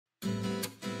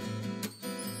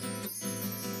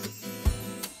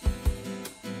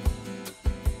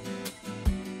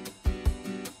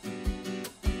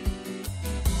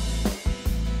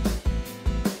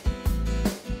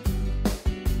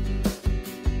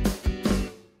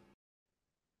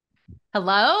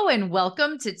Hello and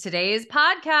welcome to today's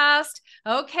podcast.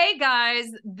 Okay, guys,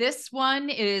 this one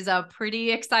is a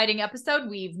pretty exciting episode.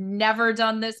 We've never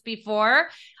done this before.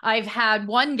 I've had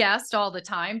one guest all the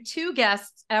time, two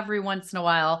guests every once in a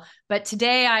while, but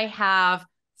today I have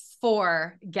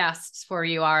four guests for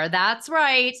you. That's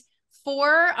right.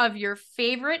 Four of your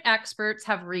favorite experts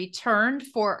have returned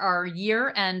for our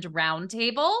year-end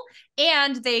roundtable,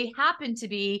 and they happen to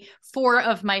be four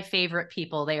of my favorite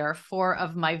people. They are four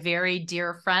of my very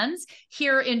dear friends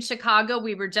here in Chicago.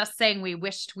 We were just saying we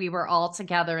wished we were all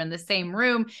together in the same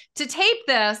room to tape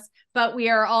this, but we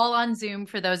are all on Zoom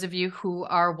for those of you who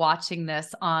are watching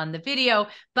this on the video.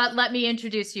 But let me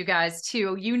introduce you guys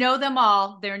too. You know them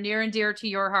all. They're near and dear to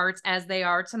your hearts as they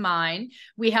are to mine.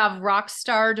 We have rock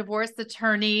star divorce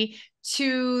attorney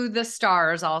to the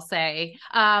stars, I'll say,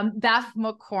 Beth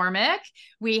McCormack.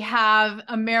 We have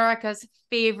America's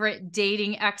favorite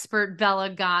dating expert,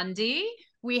 Bela Gandhi.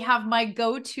 We have my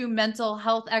go-to mental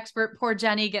health expert. Poor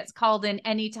Jenny gets called in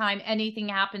anytime anything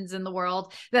happens in the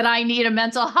world that I need a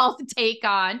mental health take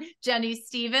on, Jenny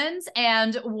Stevens,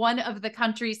 and one of the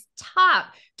country's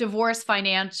top divorce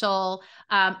financial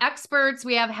experts.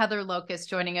 We have Heather Locus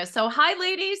joining us. So hi,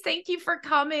 ladies. Thank you for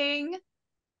coming.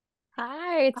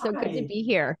 Hi, it's so good to be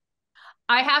here.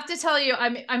 I have to tell you,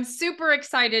 I'm super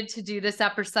excited to do this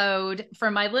episode.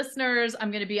 For my listeners, I'm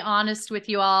going to be honest with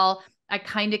you all. I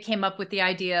kind of came up with the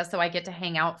idea so I get to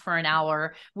hang out for an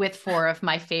hour with four of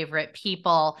my favorite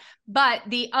people. But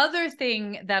the other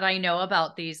thing that I know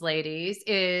about these ladies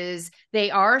is they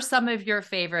are some of your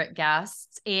favorite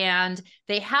guests, and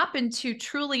they happen to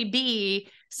truly be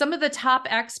some of the top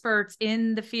experts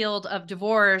in the field of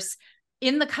divorce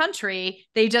in the country.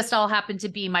 They just all happen to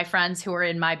be my friends who are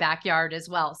in my backyard as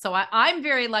well. So I'm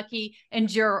very lucky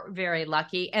and you're very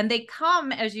lucky. And they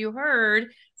come, as you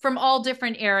heard, from all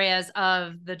different areas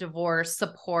of the divorce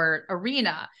support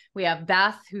arena. We have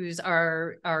Beth, who's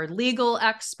our legal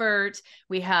expert.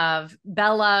 We have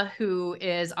Bella, who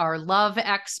is our love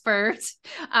expert,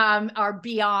 our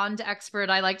beyond expert,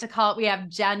 I like to call it. We have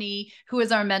Jenny, who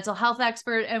is our mental health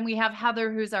expert. And we have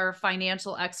Heather, who's our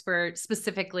financial expert,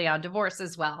 specifically on divorce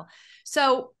as well.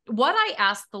 So what I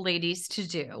asked the ladies to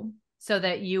do, so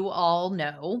that you all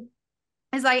know,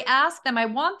 as I ask them, I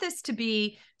want this to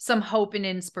be some hope and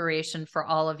inspiration for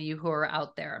all of you who are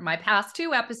out there. My past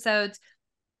two episodes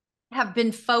have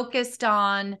been focused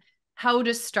on how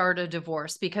to start a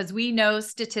divorce, because we know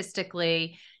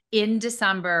statistically in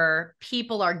December,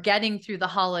 people are getting through the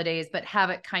holidays, but have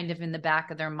it kind of in the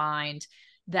back of their mind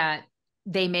that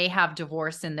they may have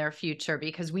divorce in their future,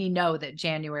 because we know that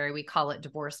January, we call it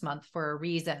divorce month for a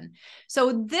reason.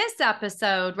 So this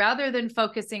episode, rather than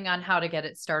focusing on how to get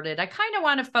it started, I kind of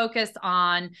want to focus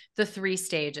on the three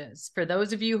stages for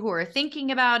those of you who are thinking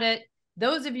about it,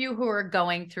 those of you who are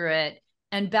going through it,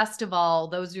 and best of all,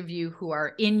 those of you who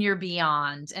are in your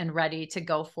beyond and ready to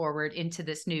go forward into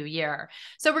this new year.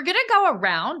 So we're going to go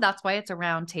around. That's why it's a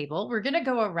round table. We're going to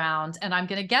go around, and I'm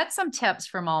going to get some tips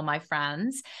from all my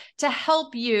friends to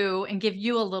help you and give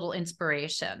you a little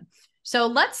inspiration. So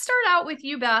let's start out with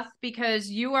you, Beth, because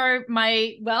you are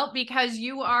my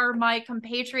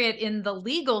compatriot in the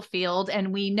legal field.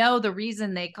 And we know the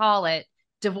reason they call it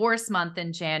divorce month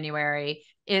in January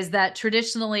is that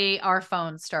traditionally our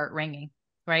phones start ringing.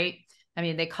 Right? I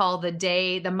mean, they call the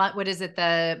day,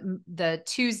 the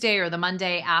Tuesday or the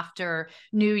Monday after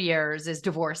New Year's is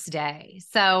divorce day.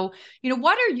 So,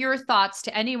 what are your thoughts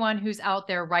to anyone who's out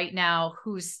there right now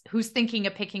who's thinking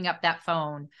of picking up that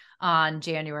phone on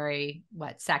January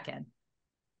 2nd?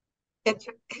 It's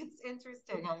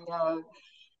interesting.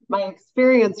 My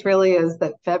experience really is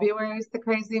that February is the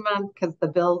crazy month because the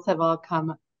bills have all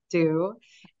come due,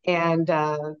 and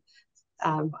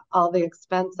all the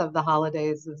expense of the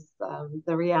holidays is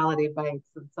the reality bites.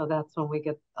 And so that's when we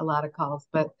get a lot of calls.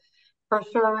 But for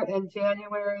sure, in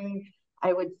January,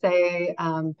 I would say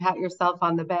pat yourself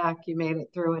on the back. You made it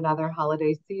through another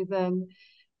holiday season.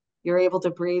 You're able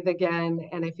to breathe again.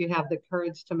 And if you have the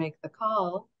courage to make the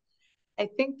call, I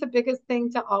think the biggest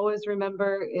thing to always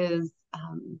remember is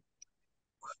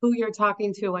who you're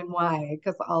talking to and why,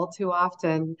 because all too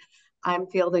often I'm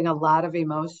fielding a lot of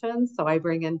emotions. So I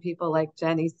bring in people like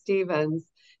Jenny Stevens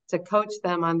to coach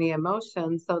them on the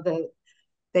emotions so that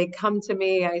they come to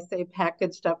me, I say,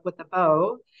 packaged up with a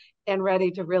bow and ready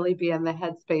to really be in the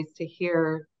headspace to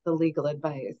hear the legal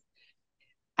advice.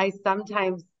 I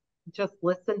sometimes just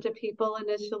listen to people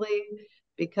initially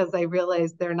because I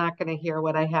realize they're not going to hear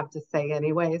what I have to say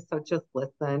anyway. So just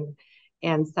listen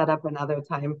and set up another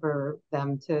time for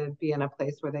them to be in a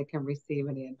place where they can receive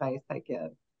any advice I give.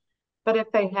 But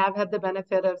if they have had the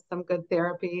benefit of some good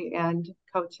therapy and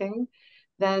coaching,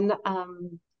 then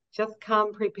just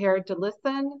come prepared to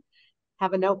listen.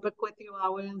 Have a notebook with you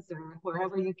always, or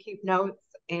wherever you keep notes,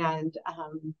 and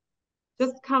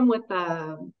just come with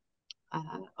a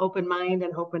open mind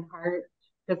and open heart.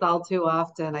 Because all too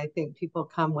often, I think people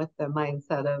come with the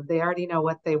mindset of they already know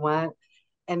what they want,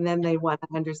 and then they want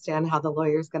to understand how the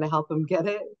lawyer's going to help them get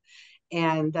it.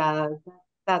 And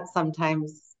that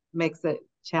sometimes makes it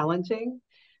challenging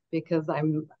because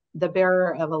I'm the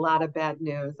bearer of a lot of bad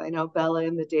news. I know, Bella,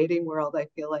 in the dating world, I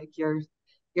feel like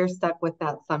you're stuck with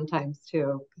that sometimes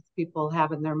too, because people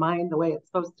have in their mind the way it's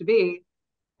supposed to be,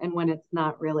 and when it's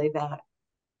not really that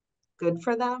good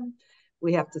for them,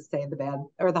 we have to say the bad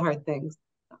or the hard things.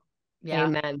 Yeah.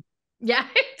 Amen. Yeah.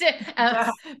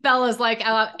 Bella's like,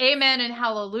 amen and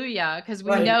hallelujah, because we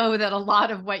Right. know that a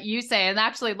lot of what you say, and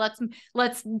actually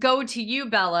let's go to you,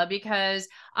 Bella, because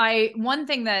one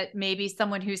thing that maybe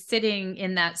someone who's sitting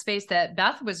in that space that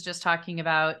Beth was just talking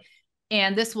about,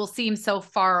 and this will seem so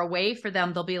far away for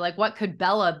them, they'll be like, what could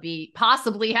Bella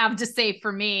possibly have to say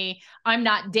for me? I'm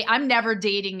never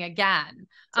dating again.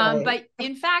 Right. But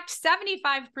in fact,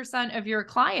 75% of your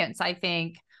clients, I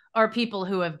think, are people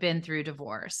who have been through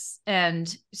divorce.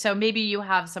 And so maybe you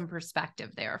have some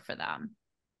perspective there for them.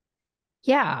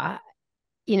 Yeah.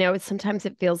 Sometimes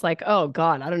it feels like, oh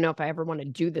God, I don't know if I ever want to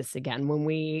do this again when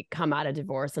we come out of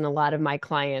divorce. And a lot of my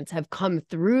clients have come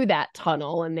through that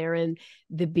tunnel and they're in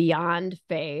the beyond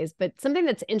phase. But something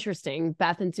that's interesting,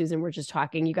 Beth and Susan were just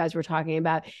talking, you guys were talking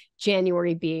about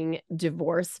January being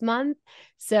divorce month.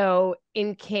 So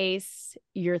in case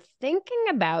you're thinking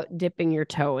about dipping your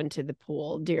toe into the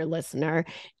pool, dear listener,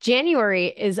 January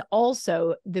is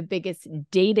also the biggest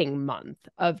dating month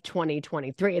of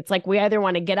 2023. It's like we either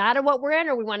want to get out of what we're in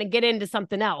or we want to get into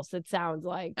something else, it sounds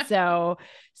like. So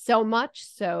much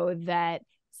so that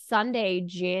Sunday,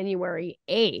 January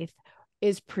 8th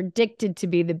is predicted to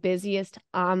be the busiest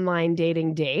online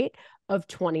dating date of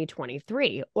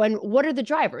 2023. And what are the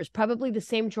drivers? Probably the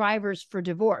same drivers for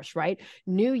divorce, right?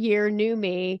 New year, new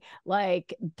me.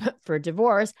 Like for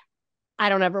divorce, I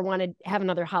don't ever want to have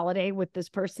another holiday with this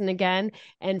person again.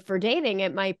 And for dating,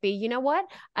 it might be, you know what?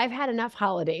 I've had enough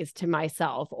holidays to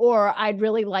myself, or I'd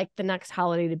really like the next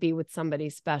holiday to be with somebody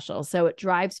special. So it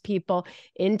drives people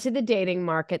into the dating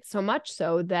market so much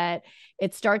so that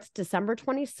it starts December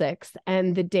 26th.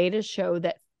 And the data show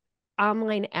that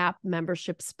online app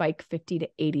membership spike 50 to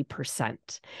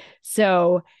 80%.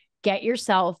 So get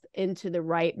yourself into the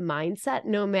right mindset,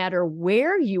 no matter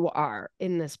where you are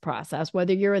in this process,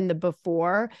 whether you're in the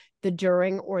before, the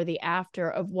during, or the after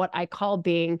of what I call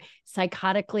being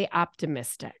psychotically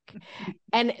optimistic.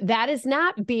 And that is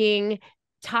not being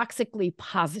toxically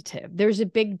positive. There's a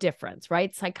big difference,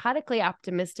 right? Psychotically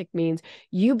optimistic means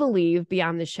you believe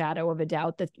beyond the shadow of a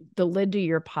doubt that the lid to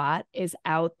your pot is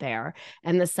out there.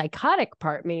 And the psychotic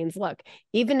part means, look,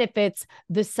 even if it's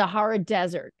the Sahara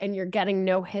Desert and you're getting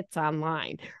no hits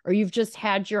online, or you've just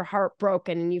had your heart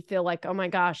broken and you feel like, oh my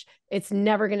gosh, it's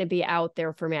never going to be out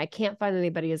there for me. I can't find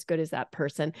anybody as good as that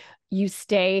person. You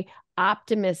stay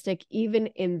optimistic, even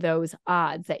in those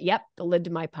odds that, yep, the lid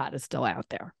to my pot is still out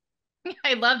there.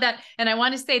 I love that. And I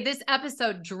want to say this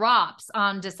episode drops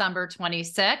on December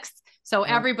 26th. So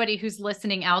everybody who's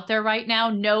listening out there right now,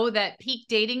 know that peak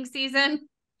dating season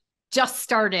just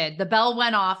started. The bell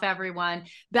went off, everyone.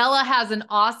 Bella has an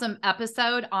awesome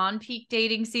episode on peak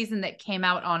dating season that came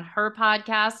out on her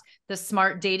podcast, the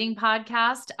Smart Dating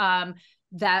Podcast,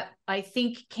 that I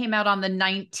think came out on the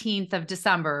 19th of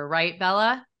December, right,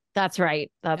 Bella? That's right.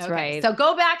 That's okay. right. So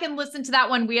go back and listen to that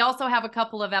one. We also have a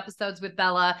couple of episodes with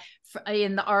Bella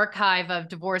in the archive of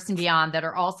Divorce and Beyond that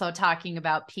are also talking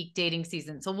about peak dating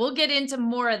season. So we'll get into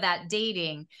more of that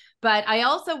dating, but I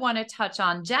also want to touch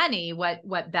on Jenny,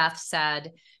 what Beth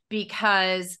said,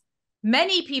 because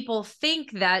many people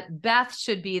think that Beth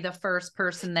should be the first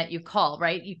person that you call,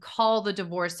 right? You call the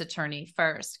divorce attorney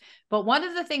first. But one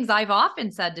of the things I've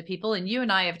often said to people, and you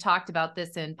and I have talked about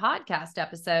this in podcast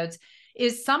episodes,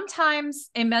 is sometimes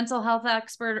a mental health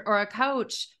expert or a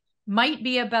coach might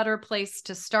be a better place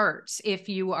to start if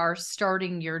you are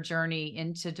starting your journey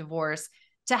into divorce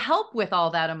to help with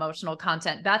all that emotional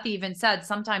content. Beth even said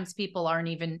sometimes people aren't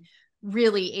even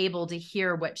really able to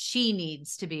hear what she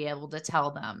needs to be able to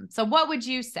tell them. So what would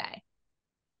you say?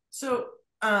 So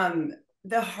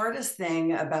the hardest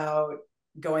thing about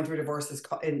going through divorce is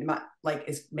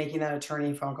making that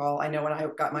attorney phone call. I know when I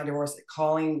got my divorce,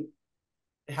 calling,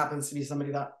 it happens to be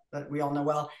somebody that we all know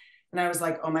well. And I was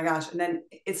like, oh my gosh. And then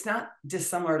it's not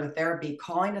dissimilar to therapy.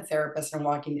 Calling a therapist and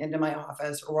walking into my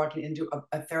office or walking into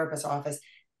a therapist's office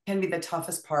can be the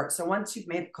toughest part. So once you've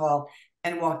made the call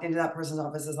and walked into that person's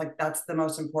office, is like, that's the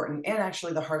most important and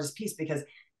actually the hardest piece, because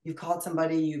You've called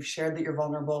somebody, you've shared that you're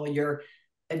vulnerable, you're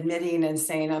admitting and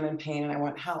saying, I'm in pain and I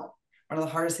want help. One of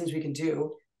the hardest things we can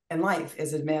do in life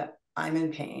is admit I'm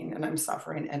in pain and I'm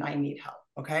suffering and I need help.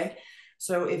 Okay.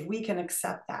 So if we can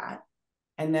accept that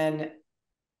and then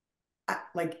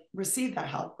like receive that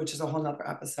help, which is a whole nother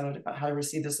episode about how to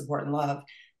receive the support and love,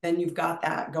 then you've got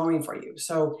that going for you.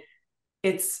 So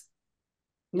it's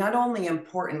not only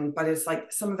important, but it's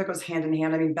like some of it goes hand in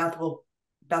hand. I mean, Beth will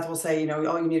say, you know,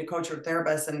 oh, you need a coach or a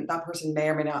therapist, and that person may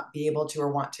or may not be able to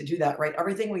or want to do that, right?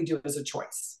 Everything we do is a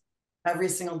choice. Every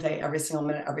single day, every single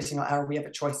minute, every single hour, we have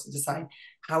a choice to decide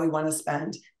how we want to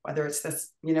spend, whether it's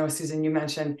this, you know, Susan, you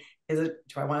mentioned, do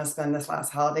I want to spend this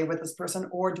last holiday with this person,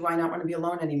 or do I not want to be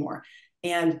alone anymore?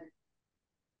 And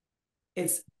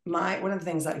it's one of the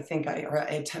things I think I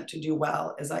attempt to do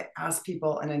well is I ask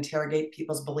people and interrogate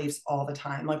people's beliefs all the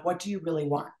time. Like, what do you really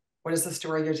want? What is the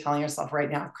story you're telling yourself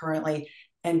right now, currently?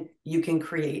 And you can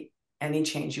create any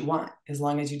change you want as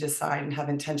long as you decide and have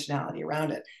intentionality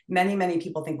around it. Many, many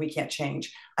people think we can't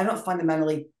change. I don't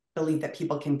fundamentally believe that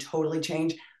people can totally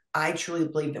change. I truly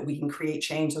believe that we can create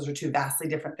change. Those are two vastly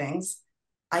different things.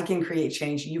 I can create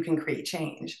change. You can create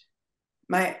change.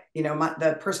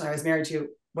 The person I was married to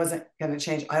wasn't going to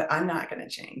change. I'm not going to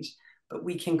change, but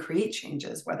we can create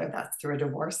changes, whether that's through a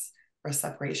divorce or a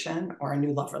separation or a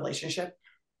new love relationship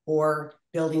or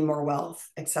building more wealth,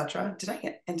 etc. Did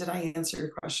I answer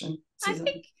your question, Susan?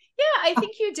 I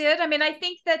think you did. I mean, I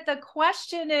think that the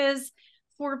question is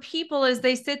for people as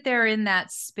they sit there in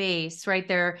that space, right?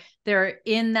 They're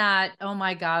in that, oh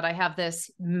my God, I have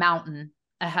this mountain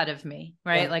ahead of me,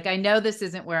 right? Yeah. Like, I know this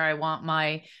isn't where I want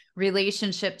my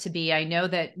relationship to be. I know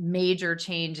that major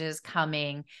change is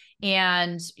coming.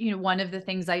 And, you know, one of the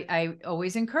things I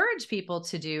always encourage people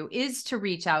to do is to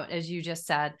reach out, as you just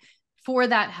said, for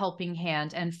that helping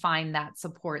hand and find that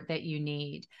support that you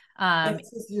need.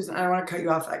 Susan, I don't want to cut you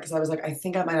off because I was like, I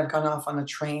think I might have gone off on a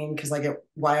train because I get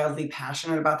wildly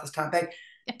passionate about this topic.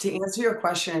 To answer your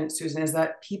question, Susan, is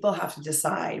that people have to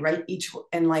decide, right?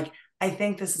 I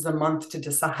think this is a month to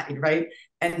decide, right?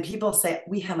 And people say,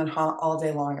 we hem and haw all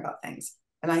day long about things.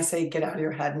 And I say, get out of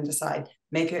your head and decide.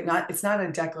 It's not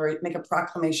a declaration, make a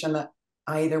proclamation that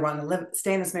I either want to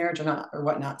stay in this marriage or not, or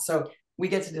whatnot. So we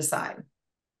get to decide.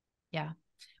 Yeah.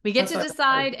 We get to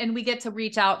decide and we get to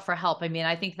reach out for help. I mean,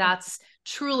 I think that's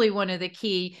truly one of the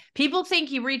key. People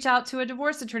think you reach out to a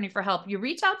divorce attorney for help. You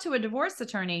reach out to a divorce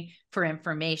attorney for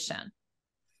information.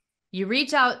 You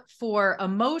reach out for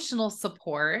emotional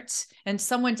support and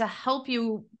someone to help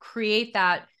you create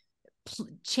that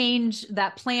change,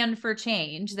 that plan for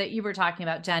change that you were talking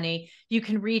about, Jenny. You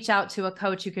can reach out to a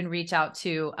coach. You can reach out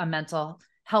to a mental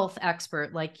health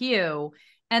expert like you.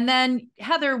 And then,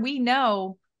 Heather, we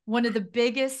know one of the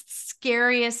biggest,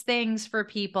 scariest things for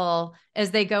people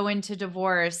as they go into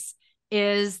divorce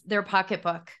is their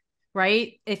pocketbook,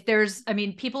 right?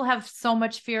 People have so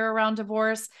much fear around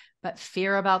divorce, but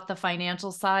fear about the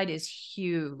financial side is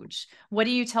huge. What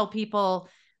do you tell people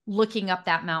looking up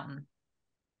that mountain?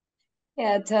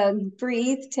 Yeah, to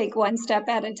breathe, take one step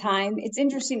at a time. It's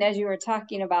interesting, as you were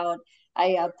talking about,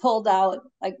 I pulled out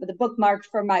like the bookmark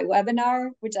for my webinar,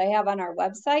 which I have on our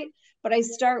website, but I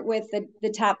start with the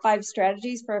top 5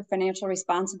 strategies for a financial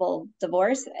responsible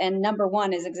divorce. And number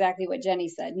 1 is exactly what Jenny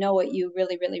said. Know what you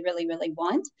really, really, really, really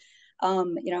want.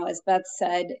 As Beth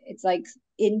said, it's like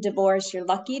in divorce, you're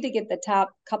lucky to get the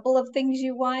top couple of things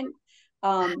you want.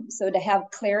 So to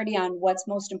have clarity on what's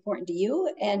most important to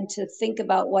you and to think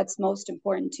about what's most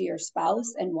important to your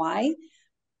spouse and why.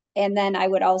 And then I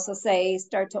would also say,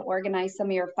 start to organize some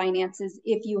of your finances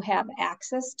if you have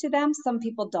access to them. Some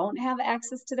people don't have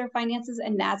access to their finances,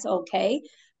 and that's okay.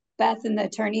 Beth and the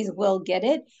attorneys will get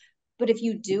it. But if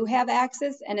you do have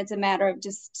access and it's a matter of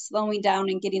just slowing down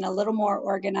and getting a little more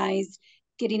organized,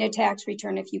 getting a tax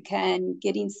return if you can,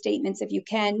 getting statements if you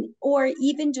can, or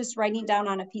even just writing down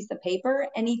on a piece of paper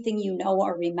anything you know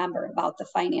or remember about the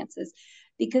finances.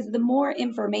 Because the more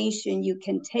information you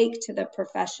can take to the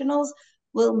professionals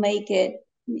will make it,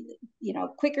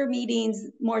 quicker meetings,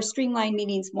 more streamlined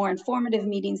meetings, more informative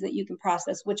meetings that you can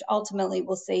process, which ultimately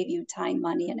will save you time,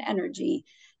 money, and energy.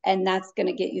 And that's going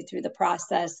to get you through the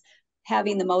process,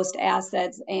 having the most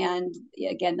assets and,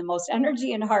 again, the most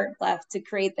energy and heart left to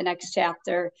create the next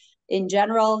chapter in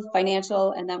general,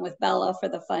 financial, and then with Bella for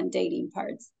the fun dating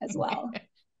parts as well.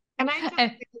 And I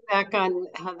just back on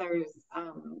Heather's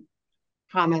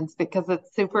comments, because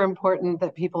it's super important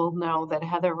that people know that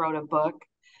Heather wrote a book,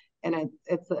 and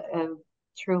it's a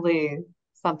truly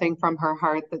something from her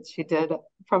heart that she did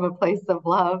from a place of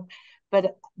love.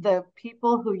 But the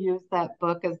people who use that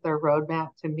book as their roadmap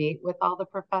to meet with all the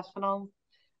professionals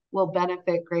will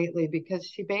benefit greatly, because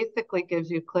she basically gives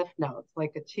you cliff notes,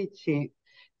 like a cheat sheet,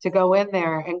 to go in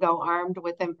there and go armed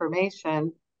with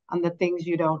information on the things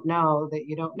you don't know that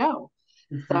you don't know.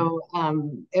 Mm-hmm. So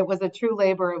it was a true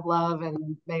labor of love,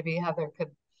 and maybe Heather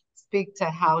could speak to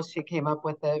how she came up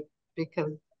with it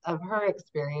because of her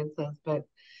experiences, but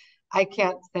I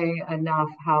can't say enough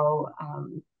how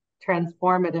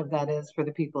transformative that is for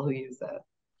the people who use it.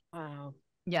 Wow.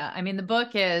 Yeah. I mean, the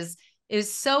book is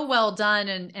so well done,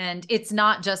 and it's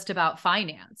not just about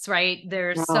finance, right?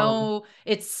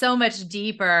 It's so much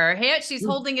deeper. Hey, she's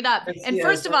holding it up. And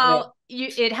first of all,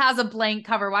 it has a blank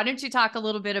cover. Why don't you talk a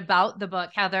little bit about the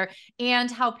book, Heather, and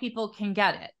how people can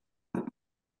get it?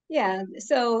 Yeah,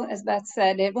 so as Beth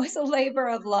said, it was a labor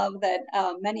of love that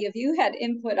many of you had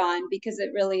input on, because it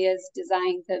really is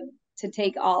designed to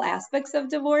take all aspects of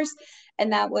divorce.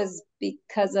 And that was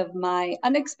because of my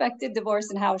unexpected divorce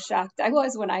and how shocked I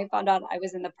was when I found out I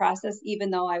was in the process,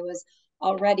 even though I was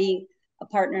already a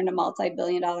partner in a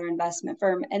multi-billion-dollar investment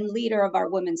firm and leader of our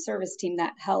women's service team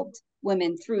that helped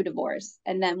women through divorce.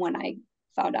 And then when I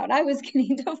found out I was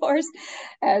getting divorced,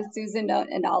 as Susan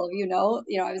and all of you know,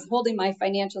 I was holding my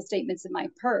financial statements in my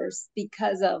purse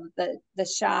because of the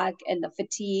shock and the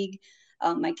fatigue.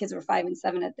 My kids were 5 and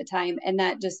 7 at the time, and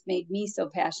that just made me so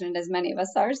passionate, as many of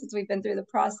us are since we've been through the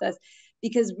process,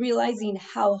 because realizing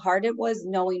how hard it was,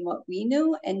 knowing what we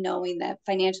knew and knowing that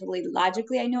financially,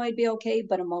 logically, I knew I'd be okay,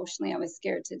 but emotionally I was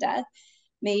scared to death,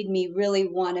 made me really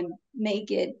want to make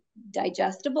it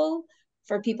digestible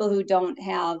for people who don't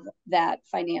have that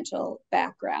financial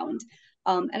background.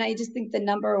 And I just think the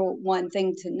number one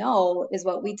thing to know is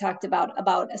what we talked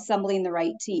about assembling the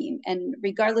right team. And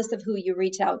regardless of who you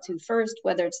reach out to first,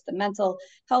 whether it's the mental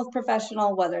health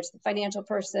professional, whether it's the financial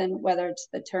person, whether it's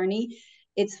the attorney,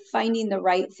 it's finding the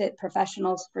right fit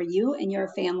professionals for you and your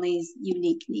family's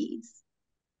unique needs.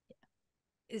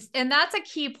 And that's a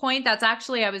key point. That's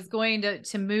actually, I was going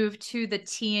to move to the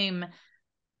team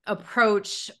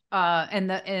approach and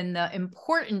the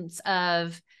importance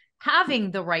of having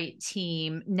the right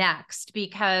team next,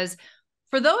 because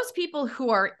for those people who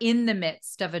are in the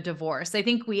midst of a divorce, I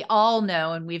think we all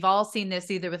know, and we've all seen this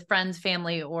either with friends,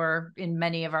 family, or in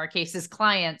many of our cases,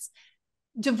 clients,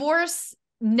 divorce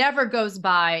never goes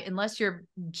by unless you're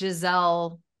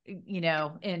Giselle,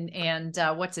 and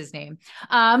what's his name?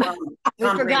 We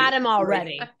forgot him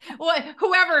already.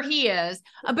 Whoever he is.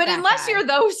 But unless you're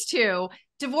those two,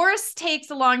 divorce takes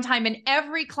a long time, and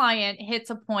every client hits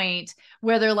a point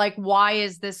where they're like, why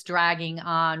is this dragging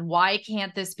on? Why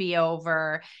can't this be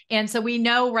over? And so we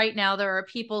know right now there are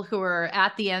people who are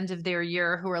at the end of their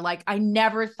year who are like, I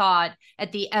never thought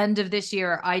at the end of this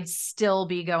year I'd still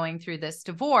be going through this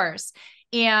divorce.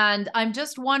 And I'm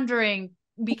just wondering,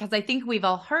 because I think we've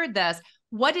all heard this,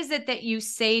 what is it that you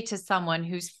say to someone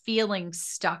who's feeling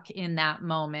stuck in that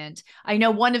moment? I know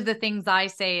one of the things I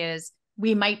say is,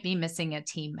 we might be missing a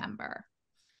team member.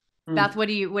 Beth, what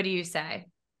do you say?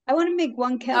 I want to make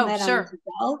one comment sure. on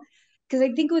Giselle, because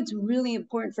I think what's really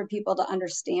important for people to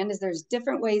understand is there's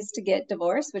different ways to get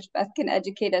divorced, which Beth can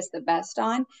educate us the best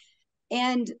on.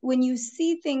 And when you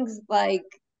see things like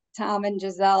Tom and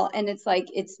Giselle, and it's like,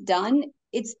 it's done,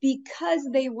 it's because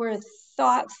they were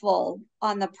thoughtful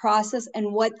on the process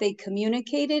and what they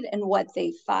communicated and what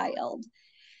they filed.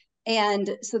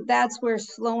 And so that's where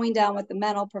slowing down with the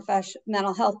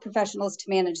mental health professionals to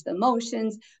manage the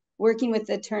emotions, working with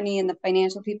the attorney and the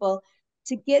financial people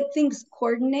to get things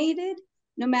coordinated,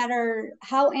 no matter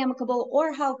how amicable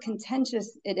or how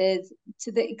contentious it is,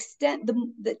 to the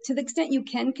extent you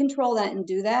can control that and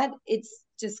do that, it's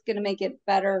just going to make it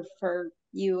better for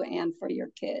you and for your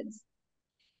kids.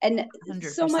 And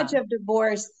 100%. So much of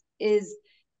divorce is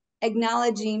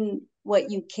acknowledging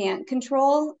what you can't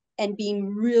control and being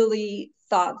really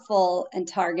thoughtful and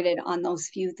targeted on those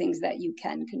few things that you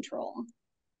can control.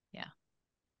 Yeah.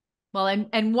 Well,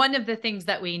 and one of the things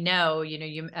that we know,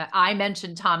 I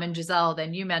mentioned Tom and Giselle,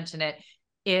 then you mentioned it,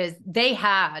 is they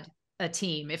had a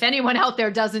team. If anyone out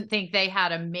there doesn't think they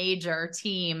had a major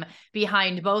team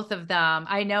behind both of them,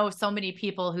 I know so many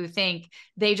people who think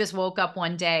they just woke up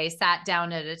one day, sat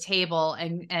down at a table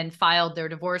and filed their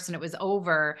divorce and it was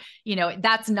over.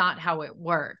 That's not how it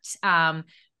worked.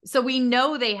 So we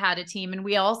know they had a team, and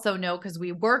we also know, because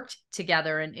we worked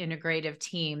together in integrative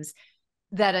teams,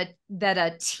 that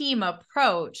a team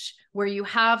approach where you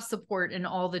have support in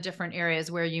all the different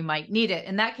areas where you might need it,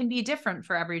 and that can be different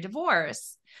for every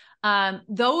divorce.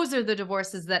 Those are the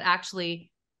divorces that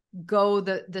actually go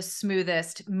the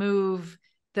smoothest, move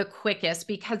the quickest,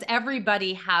 because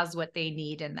everybody has what they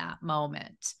need in that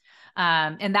moment.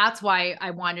 And that's why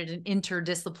I wanted an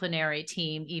interdisciplinary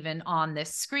team even on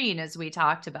this screen as we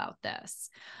talked about this.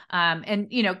 And,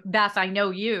 you know, Beth, I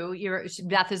know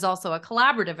Beth is also a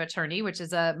collaborative attorney, which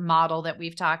is a model that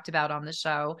we've talked about on the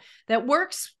show that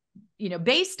works, you know,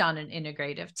 based on an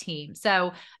integrative team.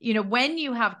 So, you know, when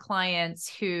you have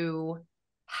clients who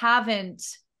haven't,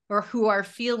 or who are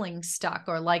feeling stuck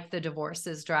or like the divorce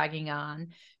is dragging on,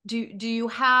 do you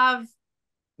have,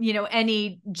 you know,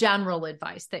 any general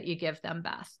advice that you give them,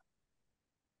 Beth?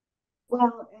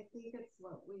 Well, I think it's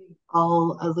what we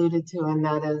all alluded to, and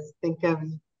that is think of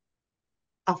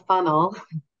a funnel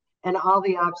and all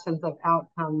the options of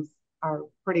outcomes are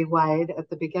pretty wide at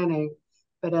the beginning.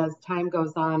 But as time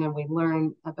goes on and we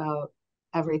learn about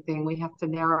everything, we have to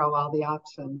narrow all the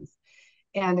options.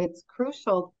 And it's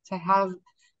crucial to have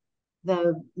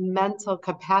the mental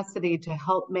capacity to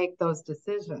help make those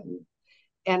decisions.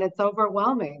 And it's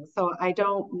overwhelming. So I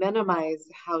don't minimize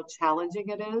how challenging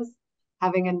it is,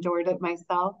 having endured it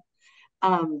myself.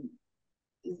 And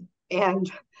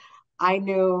I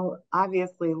knew,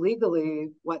 obviously,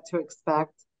 legally what to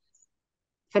expect.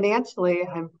 Financially,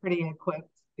 I'm pretty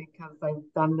equipped because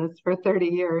I've done this for 30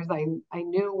 years. I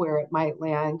knew where it might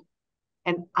land.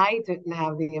 And I didn't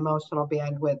have the emotional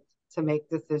bandwidth to make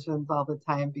decisions all the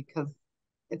time because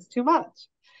it's too much.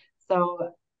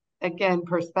 So again,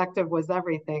 perspective was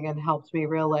everything and helped me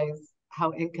realize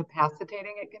how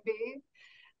incapacitating it can be.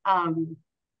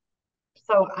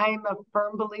 So I'm a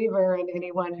firm believer in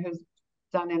anyone who's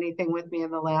done anything with me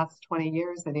in the last 20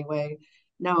 years anyway,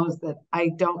 knows that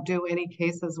I don't do any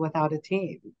cases without a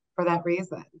team for that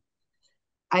reason.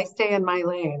 I stay in my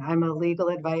lane. I'm a legal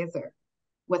advisor.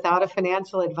 Without a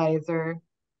financial advisor,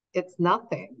 it's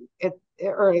nothing.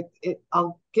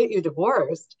 I'll get you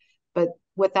divorced, but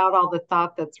without all the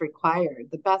thought that's required.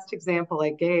 The best example I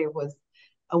gave was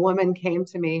a woman came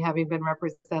to me having been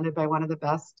represented by one of the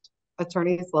best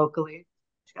attorneys locally.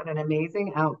 She got an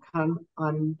amazing outcome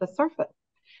on the surface.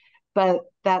 But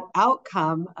that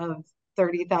outcome of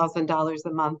 $30,000 a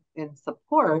month in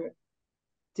support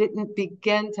didn't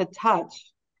begin to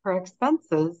touch her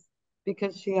expenses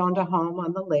because she owned a home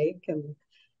on the lake, and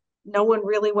no one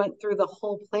really went through the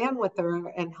whole plan with her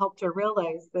and helped her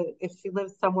realize that if she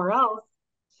lived somewhere else,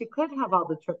 she could have all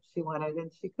the trips she wanted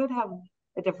and she could have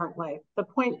a different life. The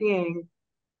point being,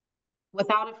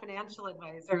 without a financial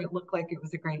advisor, it looked like it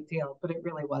was a great deal, but it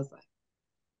really wasn't.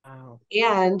 Wow.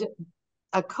 And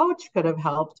a coach could have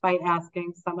helped by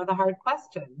asking some of the hard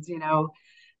questions. You know,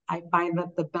 I find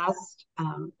that the best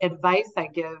advice I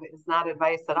give is not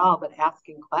advice at all, but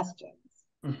asking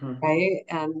questions, right?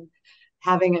 And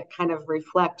having it kind of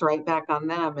reflect right back on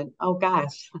them. And, oh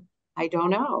gosh, I don't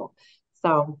know.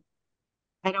 So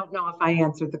I don't know if I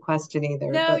answered the question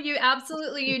either. No, but...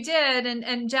 you did.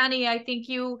 And Jenny, I think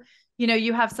you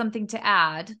have something to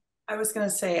add. I was going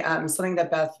to say something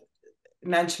that Beth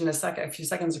mentioned a few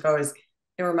seconds ago is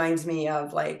it reminds me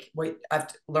of like what I've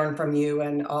learned from you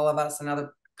and all of us and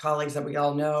other colleagues that we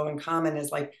all know in common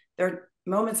is like there are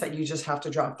moments that you just have to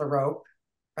drop the rope,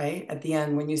 right? At the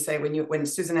end, when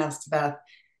Susan asked Beth,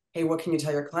 hey, what can you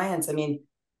tell your clients? I mean,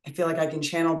 I feel like I can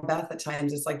channel Beth at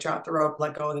times. It's like drop the rope,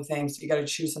 let go of the things. So you got to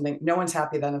choose something. No one's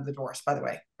happy then of the divorce, by the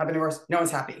way. I've been divorced. No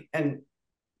one's happy. And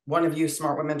one of you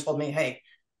smart women told me, hey,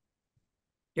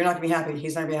 you're not gonna be happy.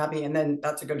 He's not gonna be happy. And then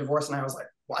that's a good divorce. And I was like,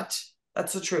 what?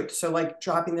 That's the truth. So like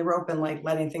dropping the rope and like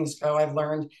letting things go, I've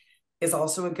learned is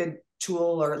also a good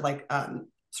tool or like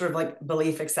sort of like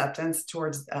belief acceptance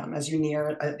towards as you near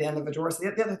at the end of a divorce.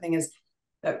 The other thing is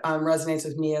that resonates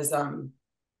with me is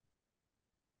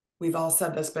we've all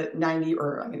said this, but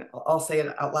I'll say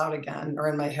it out loud again, or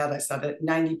in my head, I said it,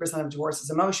 90% of divorce is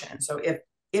emotion. So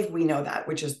if we know that,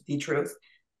 which is the truth,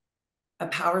 a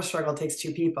power struggle takes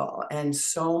two people. And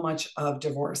so much of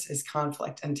divorce is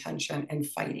conflict and tension and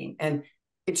fighting. And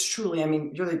it's truly, I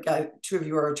mean, you're the guy, two of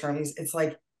you are attorneys. It's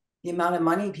like the amount of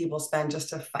money people spend just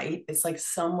to fight. It's like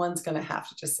someone's going to have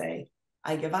to just say,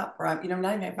 I give up, or I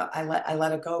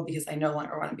let it go because I no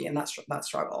longer want to be in that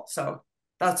struggle. So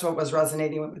that's what was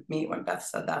resonating with me when Beth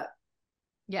said that.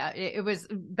 Yeah, it was,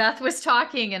 Beth was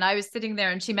talking and I was sitting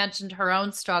there and she mentioned her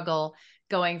own struggle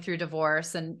going through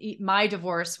divorce. And my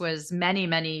divorce was many,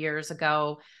 many years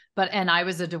ago, and I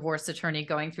was a divorce attorney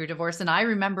going through divorce. And I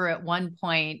remember at one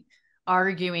point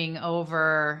arguing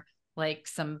over like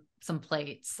some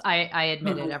plates. I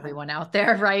admitted everyone out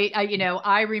there, right?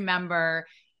 I remember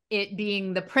it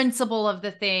being the principle of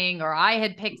the thing, or I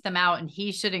had picked them out and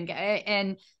he shouldn't get,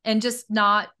 and just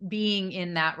not being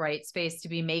in that right space to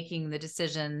be making the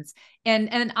decisions.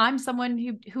 And I'm someone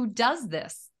who does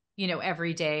this,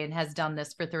 every day and has done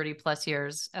this for 30 plus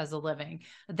years as a living.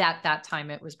 That time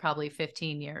it was probably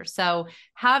 15 years. So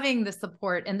having the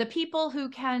support and the people who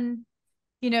can,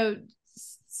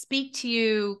 speak to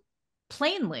you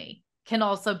plainly can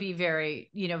also be very,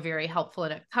 very helpful.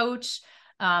 And a coach,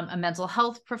 a mental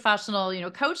health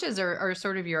professional, coaches are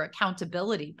sort of your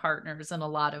accountability partners in a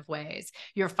lot of ways.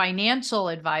 Your financial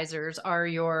advisors are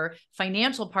your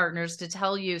financial partners to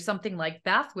tell you something like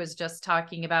Beth was just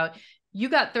talking about. You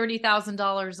got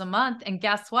 $30,000 a month, and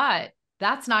guess what?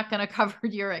 That's not going to cover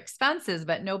your expenses,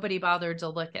 but nobody bothered to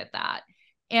look at that.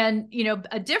 And,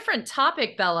 a different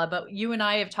topic, Bela, but you and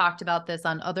I have talked about this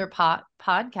on other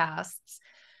podcasts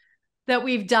that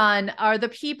we've done, are the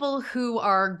people who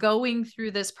are going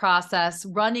through this process,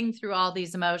 running through all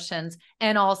these emotions,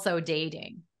 and also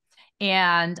dating.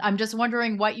 And I'm just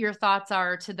wondering what your thoughts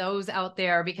are to those out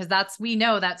there, because we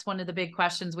know that's one of the big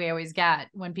questions we always get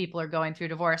when people are going through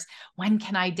divorce. When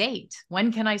can I date?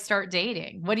 When can I start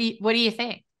dating? What do you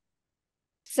think?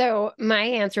 So my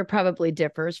answer probably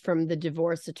differs from the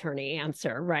divorce attorney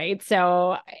answer, right?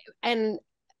 So, and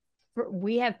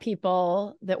we have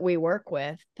people that we work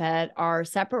with that are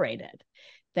separated,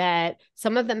 that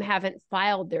some of them haven't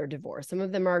filed their divorce. Some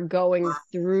of them are going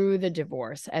through the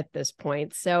divorce at this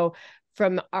point. So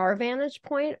from our vantage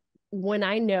point, when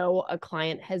I know a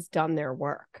client has done their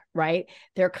work, right?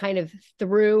 They're kind of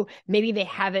through, maybe they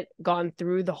haven't gone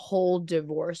through the whole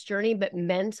divorce journey, but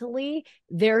mentally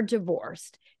they're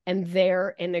divorced and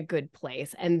they're in a good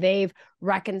place. And they've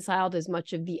reconciled as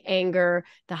much of the anger,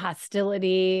 the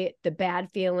hostility, the bad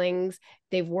feelings.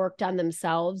 They've worked on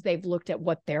themselves. They've looked at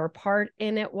what their part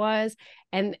in it was.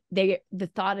 And the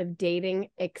thought of dating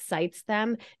excites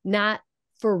them, not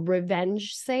for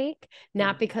revenge sake,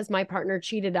 not because my partner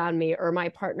cheated on me or my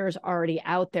partner's already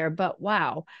out there, but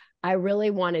wow, I really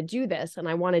want to do this and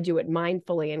I want to do it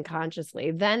mindfully and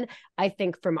consciously. Then I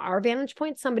think from our vantage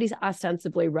point, somebody's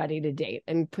ostensibly ready to date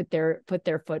and put their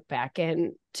foot back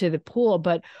in to the pool.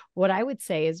 But what I would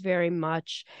say is very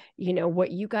much,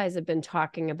 what you guys have been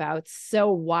talking about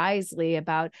so wisely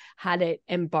about how to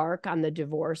embark on the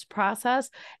divorce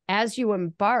process. As you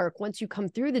embark, once you come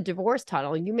through the divorce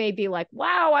tunnel, you may be like,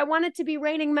 wow, I want it to be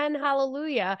raining men.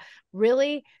 Hallelujah.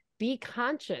 Really be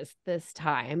conscious this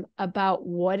time about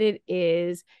what it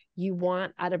is you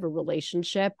want out of a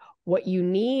relationship, what you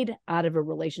need out of a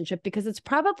relationship, because it's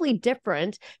probably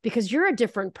different because you're a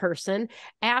different person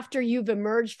after you've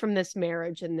emerged from this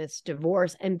marriage and this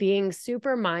divorce, and being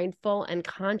super mindful and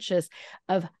conscious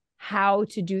of how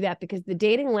to do that, because the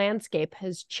dating landscape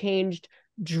has changed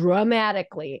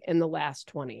dramatically in the last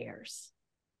 20 years.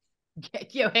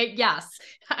 Yes,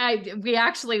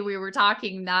 we were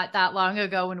talking not that long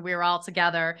ago when we were all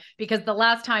together, because the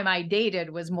last time I dated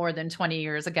was more than 20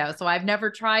 years ago. So I've never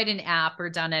tried an app or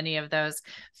done any of those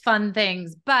fun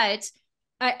things. But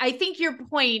I think your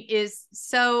point is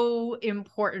so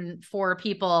important for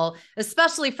people,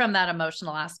 especially from that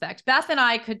emotional aspect. Beth and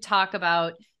I could talk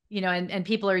about, and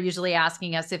people are usually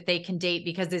asking us if they can date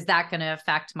because is that going to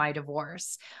affect my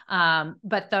divorce?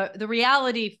 But the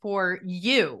reality for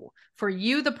you,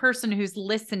 the person who's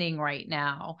listening right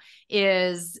now,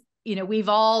 is, we've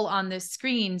all on this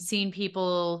screen seen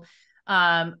people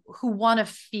who want to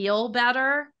feel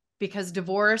better because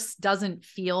divorce doesn't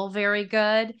feel very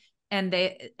good. And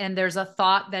there's a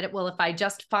thought that, if I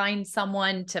just find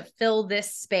someone to fill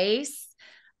this space,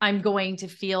 I'm going to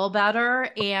feel better.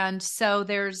 And so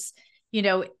there's,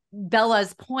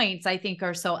 Bela's points, I think,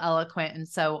 are so eloquent and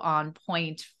so on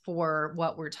point for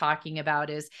what we're talking about.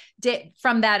 Is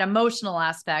from that emotional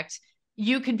aspect,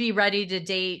 you could be ready to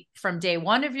date from day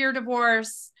one of your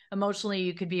divorce. Emotionally,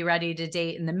 you could be ready to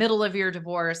date in the middle of your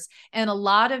divorce. And a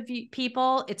lot of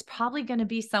people, it's probably going to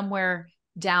be somewhere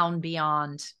down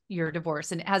beyond your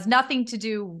divorce. And it has nothing to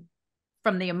do,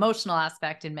 from the emotional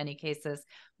aspect in many cases,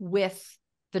 with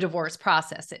the divorce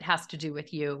process. It has to do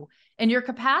with you and your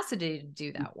capacity to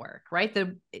do that work, right?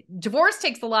 The divorce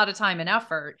takes a lot of time and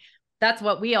effort. That's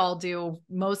what we all do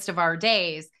most of our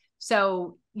days.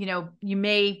 So, you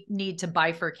may need to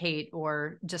bifurcate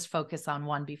or just focus on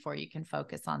one before you can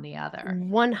focus on the other.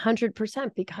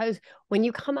 100%, because when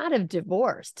you come out of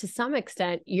divorce, to some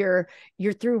extent, you're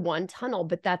through one tunnel,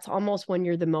 but that's almost when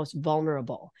you're the most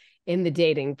vulnerable in the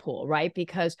dating pool, right?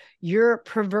 Because your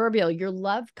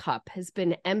love cup has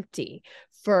been empty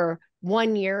for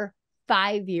 1 year,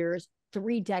 5 years,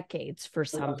 3 decades for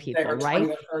some people, right?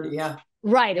 20 or 30, yeah.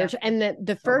 Right. Yeah. And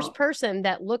the first person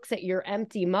that looks at your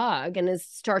empty mug and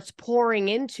starts pouring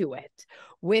into it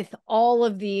with all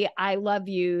of the I love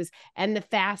yous and the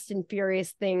fast and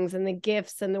furious things and the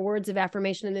gifts and the words of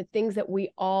affirmation and the things that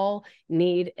we all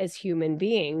need as human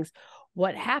beings.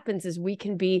 what happens is we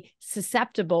can be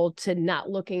susceptible to not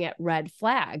looking at red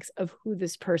flags of who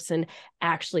this person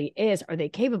actually is. Are they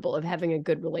capable of having a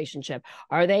good relationship?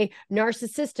 Are they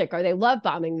narcissistic? Are they love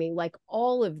bombing me? Like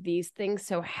all of these things.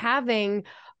 So having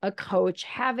a coach,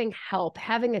 having help,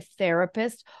 having a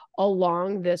therapist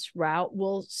along this route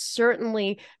will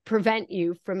certainly prevent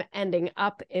you from ending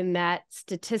up in that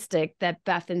statistic that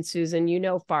Beth and Susan, you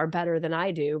know far better than I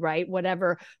do, right?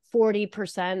 Whatever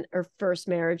 40% of first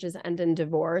marriages end in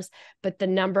divorce, but the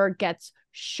number gets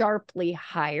sharply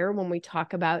higher when we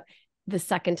talk about the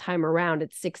second time around.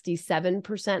 It's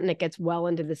 67%, and it gets well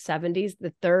into the 70s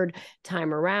the third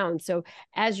time around. So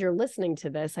as you're listening to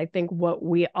this, I think what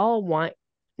we all want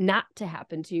not to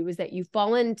happen to you is that you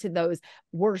fall into those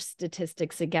worst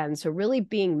statistics again. So really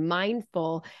being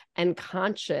mindful and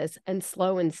conscious and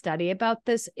slow and steady about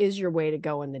this is your way to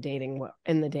go in the dating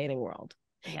world.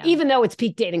 Yeah. Even though it's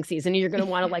peak dating season, you're going to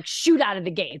want to like shoot out of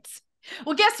the gates.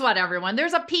 Well, guess what, everyone?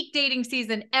 There's a peak dating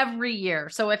season every year.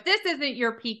 So if this isn't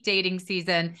your peak dating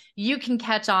season, you can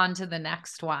catch on to the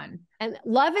next one. And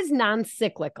love is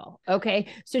non-cyclical. Okay.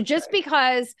 So just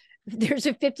because there's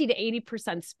a 50 to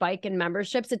 80% spike in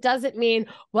memberships, it doesn't mean,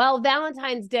 well,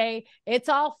 Valentine's Day, it's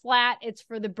all flat, it's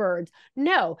for the birds.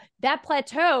 No, that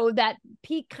plateau, that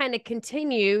peak kind of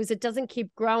continues. It doesn't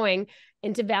keep growing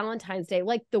into Valentine's Day.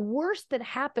 Like the worst that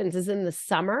happens is in the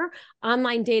summer,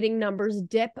 online dating numbers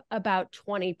dip about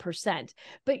 20%,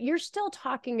 but you're still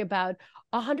talking about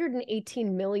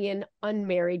 118 million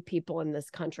unmarried people in this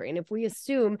country. And if we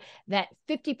assume that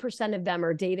 50% of them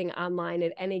are dating online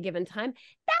at any given time,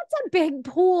 that's a big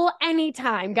pool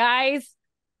anytime, guys.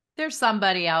 There's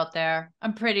somebody out there.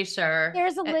 I'm pretty sure.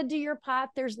 There's a lid to your pot.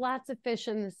 There's lots of fish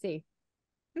in the sea.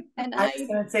 And I was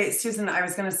going to say, Susan,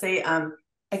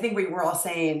 I think what we're all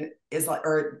saying is like,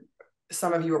 or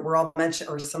some of you were all mentioned,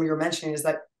 or some of you were mentioning is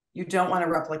that you don't want to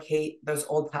replicate those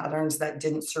old patterns that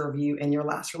didn't serve you in your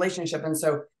last relationship. And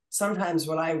so sometimes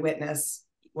what I witness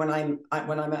when I'm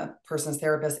a person's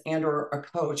therapist and or a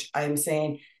coach, I'm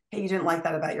saying, hey, you didn't like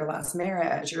that about your last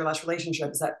marriage, your last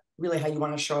relationship. Is that really how you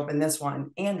want to show up in this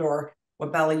one? And or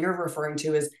what Bella, you're referring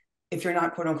to is if you're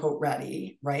not quote unquote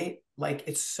ready, right? Like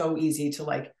it's so easy to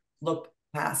like look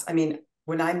past. I mean,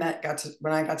 when I got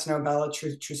to know Bella,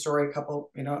 true story,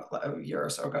 a year or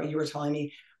so ago, you were telling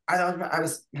me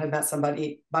had met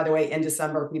somebody, by the way, in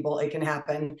December, people, it can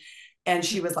happen. And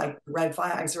she was like, red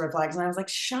flags. And I was like,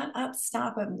 shut up,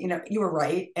 stop. You were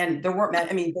right. And there weren't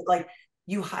many, but like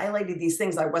you highlighted these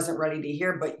things I wasn't ready to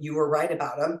hear, but you were right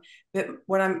about them. But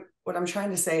what I'm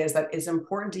trying to say is that it's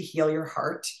important to heal your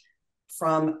heart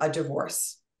from a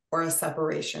divorce or a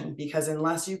separation, because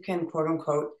unless you can quote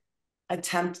unquote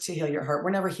attempt to heal your heart,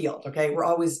 we're never healed. Okay. We're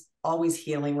always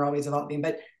healing. We're always evolving,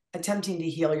 but attempting to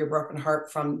heal your broken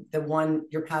heart from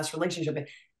your past relationship,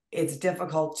 it's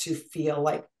difficult to feel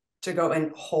like to go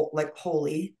and wholly,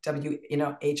 HOLEY,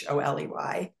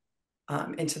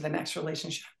 into the next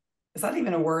relationship. Is that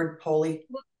even a word? Wholly,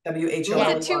 WHOLEY. Is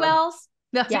it two L's?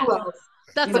 No. Yeah.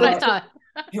 That's what I thought.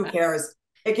 Who cares?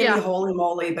 It can be holy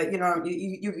moly, but you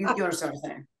understand what I'm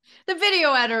saying. The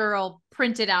video editor will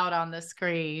print it out on the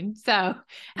screen. So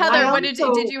Heather, did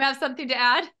you have something to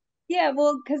add? Yeah,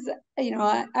 well, because,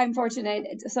 I'm fortunate.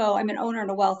 So I'm an owner in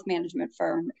a wealth management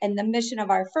firm, and the mission of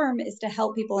our firm is to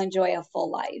help people enjoy a full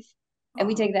life. And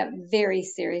we take that very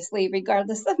seriously,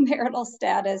 regardless of marital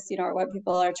status, or what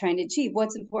people are trying to achieve,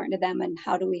 what's important to them, and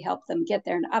how do we help them get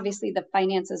there? And obviously the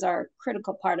finances are a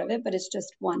critical part of it, but it's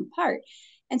just one part.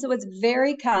 And so it's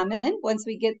very common once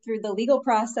we get through the legal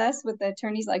process with the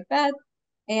attorneys like Beth,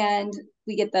 and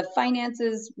we get the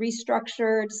finances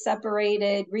restructured,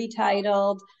 separated,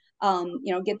 retitled,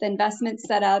 get the investment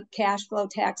set up, cash flow,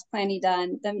 tax planning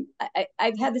done. Then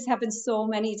I've had this happen so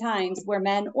many times where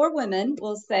men or women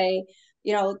will say,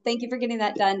 thank you for getting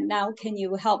that done. Now, can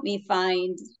you help me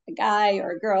find a guy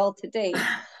or a girl to date?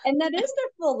 And that is their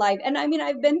full life. And I mean,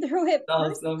 I've been through it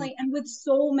personally and with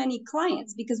so many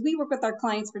clients, because we work with our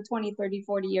clients for 20, 30,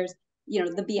 40 years,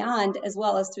 the beyond, as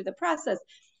well as through the process.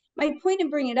 My point in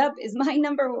bringing it up is my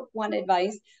number one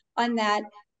advice on that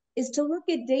is to look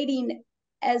at dating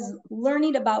as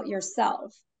learning about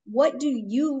yourself. What do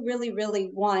you really,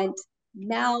 really want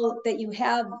now that you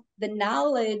have the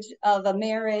knowledge of a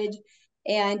marriage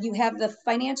and you have the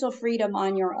financial freedom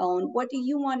on your own? What do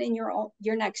you want in your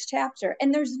next chapter?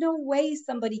 And there's no way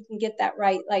somebody can get that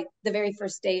right, like the very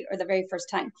first date or the very first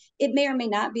time. It may or may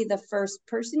not be the first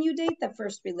person you date, the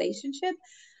first relationship,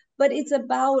 but it's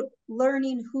about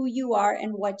learning who you are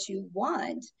and what you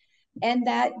want. And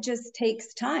that just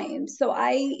takes time. So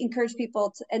I encourage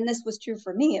people to, and this was true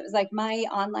for me, it was like my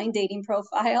online dating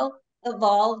profile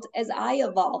evolved as I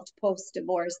evolved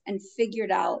post-divorce and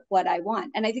figured out what I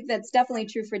want. And I think that's definitely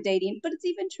true for dating, but it's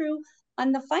even true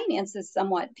on the finances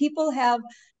somewhat. People have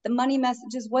the money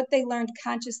messages, what they learned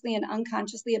consciously and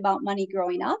unconsciously about money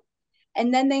growing up.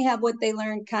 And then they have what they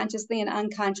learned consciously and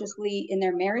unconsciously in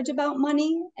their marriage about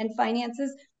money and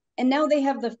finances. And now they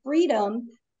have the freedom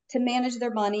to manage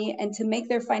their money and to make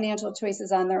their financial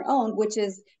choices on their own, which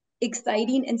is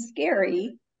exciting and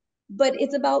scary. But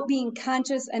it's about being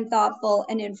conscious and thoughtful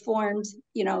and informed,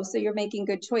 so you're making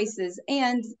good choices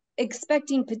and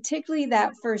expecting, particularly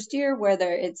that first year,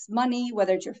 whether it's money,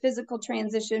 whether it's your physical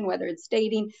transition, whether it's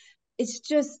dating, it's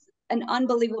just an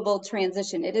unbelievable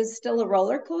transition. It is still a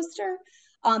roller coaster.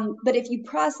 But if you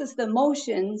process the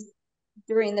emotions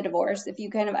during the divorce, if you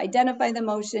kind of identify the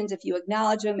emotions, if you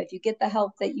acknowledge them, if you get the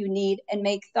help that you need and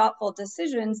make thoughtful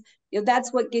decisions,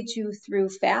 that's what gets you through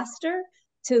faster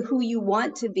to who you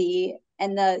want to be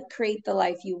and create the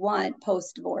life you want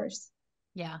post-divorce.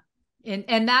 Yeah.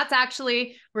 And that's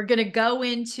actually, we're going to go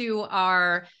into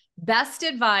our best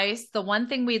advice, the one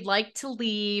thing we'd like to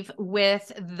leave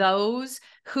with those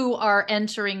who are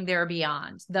entering their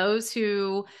beyond, those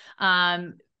who,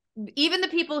 even the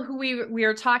people who we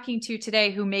are talking to today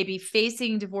who may be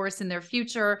facing divorce in their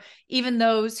future, even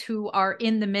those who are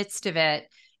in the midst of it,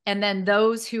 and then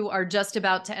those who are just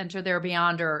about to enter their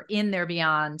beyond or in their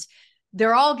beyond,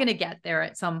 they're all going to get there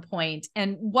at some point.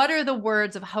 And what are the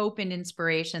words of hope and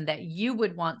inspiration that you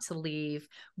would want to leave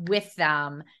with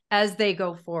them as they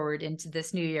go forward into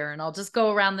this new year? And I'll just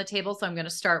go around the table. So I'm going to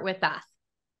start with Beth.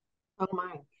 Oh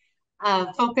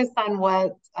my. Focus on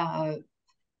what,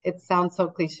 it sounds so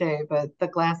cliche, but the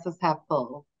glass is half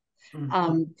full.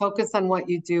 Focus on what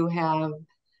you do have.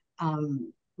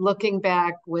 Looking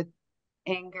back with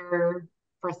anger,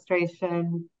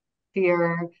 frustration,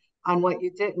 fear on what you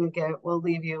didn't get will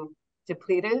leave you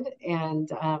depleted. And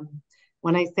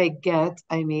when I say get,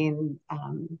 I mean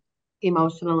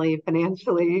emotionally,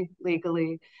 financially,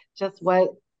 legally,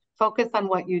 focus on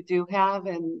what you do have.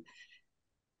 And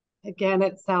again,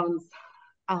 it sounds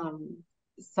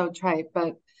so trite,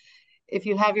 but if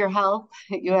you have your health,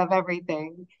 you have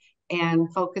everything.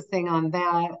 And focusing on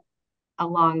that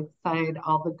alongside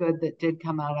all the good that did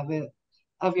come out of it,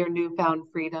 of your newfound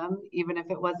freedom, even if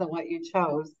it wasn't what you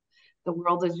chose, the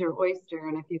world is your oyster.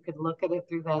 And if you could look at it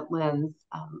through that lens,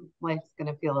 life's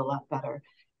going to feel a lot better.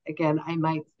 Again, I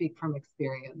might speak from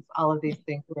experience. All of these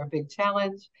things were a big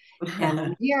challenge, and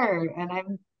I'm here,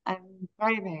 and I'm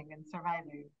thriving and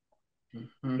surviving.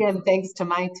 Again, thanks to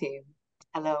my team.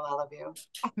 Hello, all of you.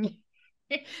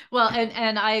 Well,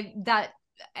 and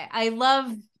I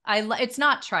love, it's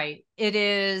not trite.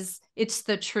 It's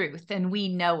the truth. And we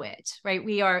know it, right?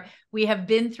 We have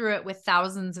been through it with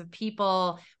thousands of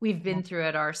people. We've been through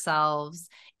it ourselves.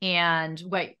 And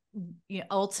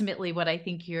ultimately what I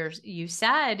think you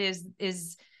said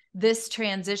is this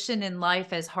transition in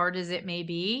life, as hard as it may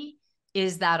be,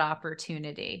 is that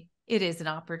opportunity. It is an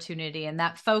opportunity, and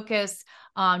that focus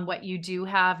on what you do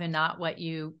have and not what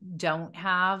you don't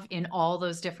have in all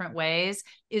those different ways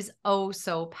is oh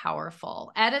so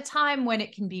powerful at a time when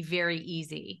it can be very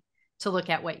easy to look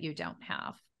at what you don't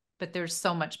have, but there's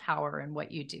so much power in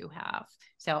what you do have.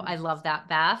 So I love that,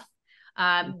 Beth.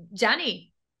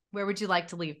 Jenny, where would you like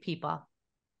to leave people?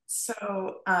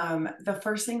 So the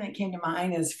first thing that came to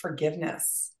mind is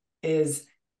forgiveness, is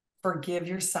forgive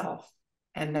yourself.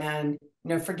 And then,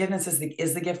 forgiveness is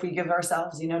the gift we give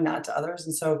ourselves, not to others.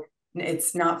 And so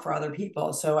it's not for other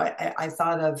people. So I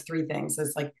thought of three things.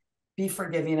 It's like, be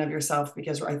forgiving of yourself,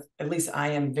 because at least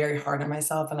I am very hard on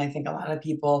myself. And I think a lot of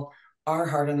people are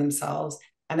hard on themselves.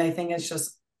 And I think it's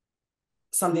just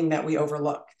something that we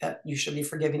overlook, that you should be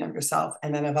forgiving of yourself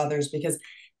and then of others, because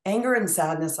anger and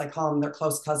sadness, I call them, they're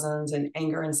close cousins, and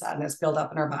anger and sadness build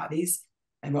up in our bodies.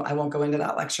 And I won't go into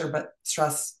that lecture, but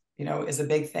stress, is a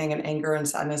big thing, and anger and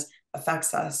sadness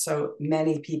affects us. So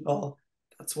many people,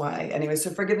 that's why. Anyway,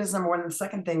 so forgiveness is number one. And the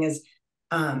second thing is,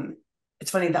 it's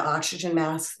funny, the oxygen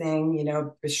mask thing,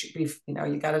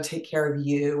 you got to take care of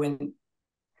you and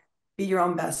be your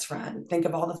own best friend. Think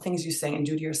of all the things you say and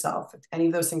do to yourself. If any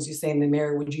of those things you say in the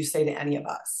mirror, would you say to any of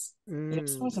us?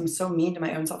 Sometimes I'm so mean to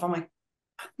my own self. I'm like,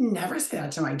 I would never say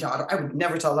that to my daughter. I would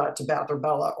never tell that to Beth or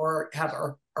Bella or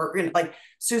Heather or like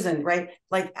Susan, right?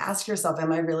 Like, ask yourself,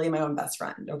 am I really my own best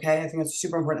friend? Okay. I think it's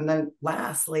super important. And then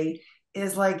lastly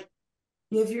is like,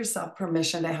 give yourself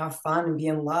permission to have fun and be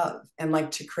in love and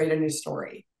like to create a new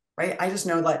story, right? I just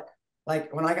know that,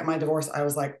 like, when I got my divorce, I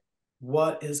was like,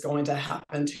 what is going to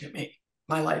happen to me,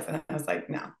 my life? And I was like,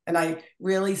 no. And I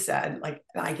really said, like,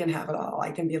 I can have it all.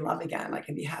 I can be in love again. I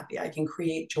can be happy. I can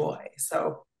create joy.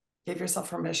 So give yourself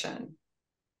permission.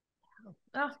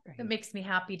 Oh, that makes me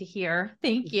happy to hear.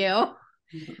 Thank you.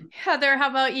 Heather, how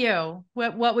about you?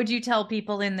 What would you tell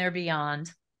people in their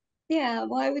beyond? Yeah,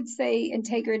 well, I would say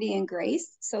integrity and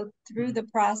grace. So through the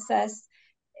process,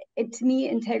 to me,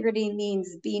 integrity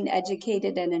means being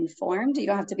educated and informed. You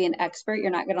don't have to be an expert.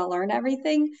 You're not going to learn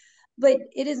everything, but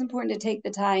it is important to take the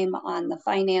time on the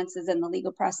finances and the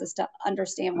legal process to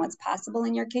understand what's possible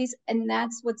in your case. And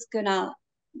that's what's going to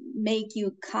make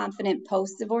you confident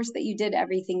post-divorce that you did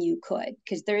everything you could,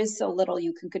 because there is so little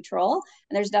you can control.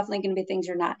 And there's definitely going to be things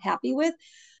you're not happy with.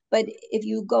 But if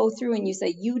you go through and you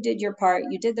say you did your part,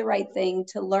 you did the right thing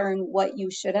to learn what you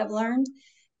should have learned,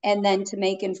 and then to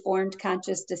make informed,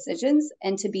 conscious decisions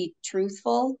and to be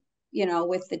truthful,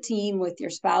 with the team, with your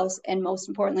spouse, and most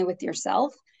importantly, with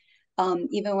yourself.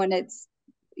 Even when it's,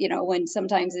 when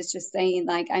sometimes it's just saying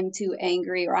like, I'm too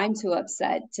angry or I'm too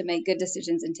upset to make good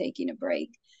decisions and taking a break.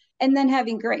 And then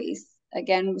having grace.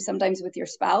 Again, sometimes with your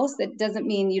spouse, that doesn't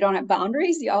mean you don't have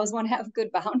boundaries. You always want to have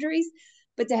good boundaries,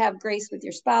 but to have grace with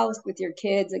your spouse, with your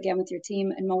kids, again, with your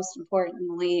team, and most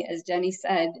importantly, as Jenny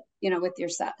said, with your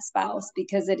spouse,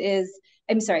 because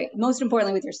most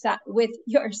importantly with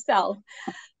yourself,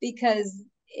 because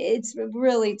it's a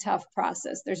really tough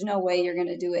process. There's no way you're going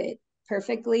to do it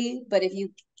perfectly, but if you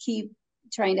keep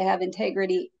trying to have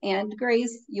integrity and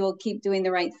grace, you'll keep doing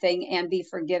the right thing and be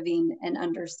forgiving and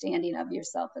understanding of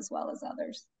yourself as well as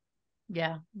others.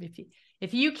 Yeah.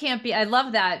 If you can't be, I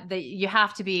love that you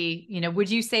have to be, would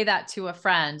you say that to a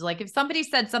friend? Like if somebody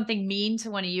said something mean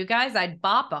to one of you guys, I'd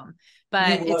bop them,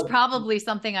 but it's probably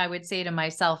something I would say to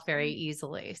myself very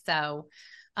easily. So,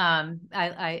 an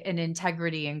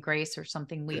integrity and grace are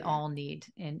something we all need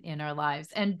in our lives.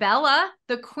 And Bella,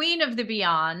 the queen of the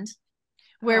beyond,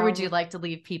 where would you like to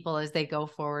leave people as they go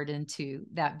forward into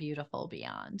that beautiful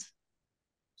beyond?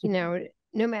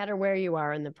 No matter where you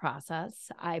are in the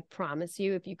process, I promise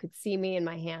you, if you could see me in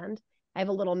my hand, I have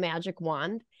a little magic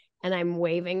wand and I'm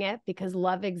waving it because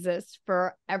love exists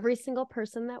for every single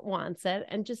person that wants it.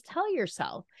 And just tell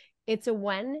yourself it's a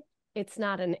when, it's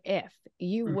not an if.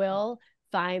 You will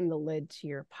find the lid to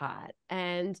your pot.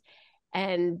 And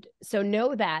so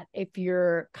know that if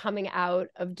you're coming out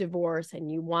of divorce and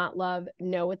you want love,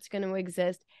 know it's going to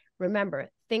exist.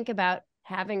 Remember, think about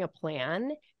having a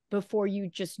plan before you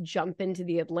just jump into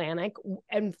the Atlantic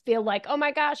and feel like, oh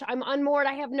my gosh, I'm unmoored.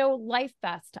 I have no life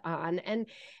vest on. And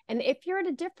if you're at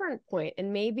a different point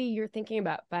and maybe you're thinking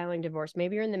about filing divorce,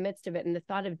 maybe you're in the midst of it and the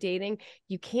thought of dating,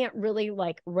 you can't really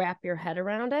like wrap your head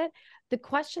around it. The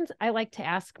questions I like to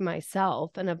ask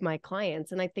myself and of my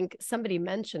clients, and I think somebody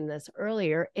mentioned this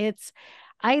earlier, it's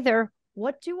either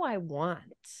what do I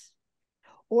want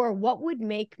or what would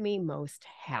make me most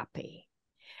happy?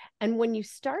 And when you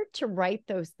start to write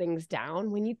those things down,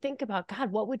 when you think about,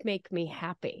 God, what would make me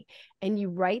happy? And you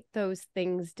write those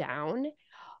things down,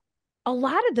 a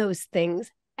lot of those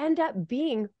things end up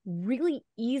being really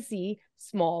easy,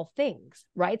 small things,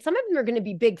 right? Some of them are going to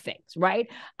be big things, right?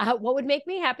 What would make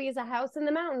me happy is a house in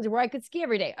the mountains where I could ski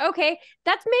every day. Okay,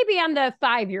 that's maybe on the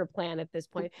 5-year plan at this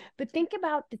point. But think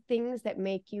about the things that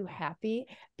make you happy,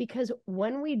 because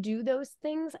when we do those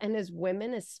things, and as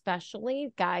women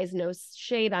especially, guys, no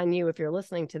shade on you if you're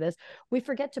listening to this, we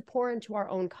forget to pour into our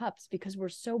own cups because we're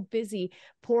so busy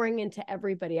pouring into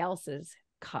everybody else's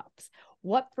cups.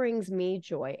 What brings me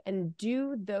joy? And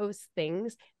do those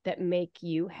things that make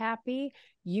you happy.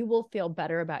 You will feel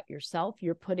better about yourself.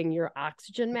 You're putting your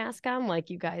oxygen mask on,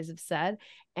 like you guys have said,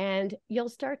 and you'll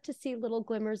start to see little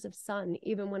glimmers of sun,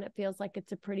 even when it feels like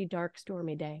it's a pretty dark,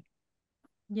 stormy day.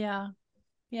 Yeah.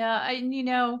 Yeah.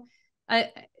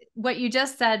 What you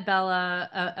just said,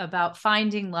 Bella, about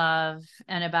finding love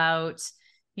and about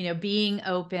being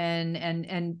open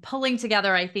and pulling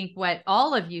together. I think what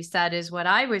all of you said is what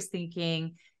I was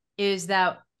thinking, is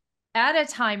that at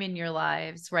a time in your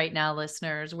lives right now,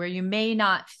 listeners, where you may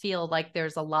not feel like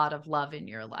there's a lot of love in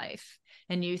your life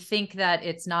and you think that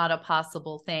it's not a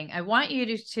possible thing, I want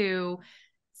you to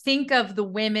think of the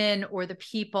women or the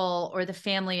people or the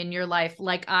family in your life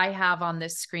like I have on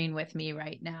this screen with me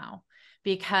right now,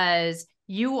 because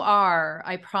you are,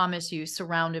 I promise you,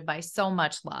 surrounded by so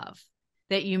much love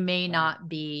that you may not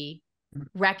be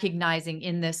recognizing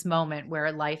in this moment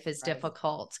where life is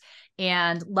difficult.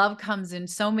 And love comes in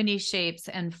so many shapes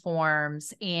and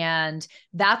forms. And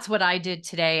that's what I did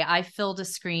today. I filled a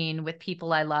screen with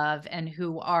people I love and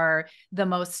who are the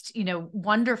most,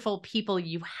 wonderful people.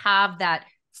 You have that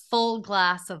full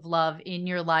glass of love in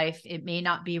your life. It may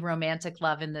not be romantic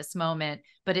love in this moment,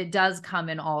 but it does come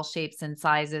in all shapes and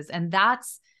sizes. And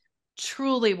that's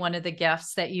truly one of the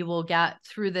gifts that you will get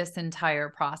through this entire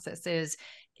process, is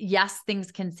yes,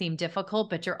 things can seem difficult,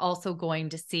 but you're also going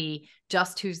to see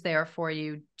just who's there for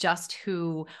you, just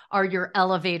who are your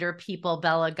elevator people.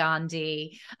 Bela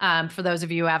Gandhi. For those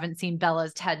of you who haven't seen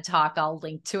Bela's TED Talk, I'll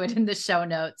link to it in the show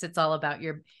notes. It's all about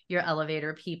your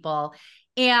elevator people.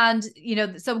 And,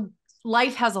 so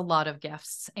life has a lot of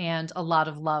gifts and a lot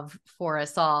of love for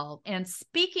us all. And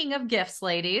speaking of gifts,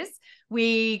 ladies,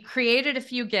 we created a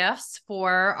few gifts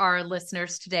for our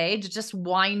listeners today to just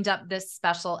wind up this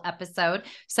special episode.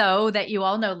 So that you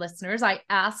all know, listeners, I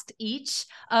asked each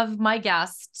of my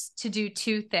guests to do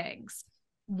two things.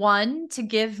 One, to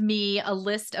give me a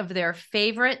list of their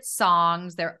favorite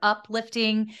songs, their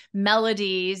uplifting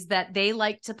melodies that they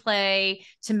like to play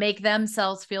to make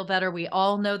themselves feel better. We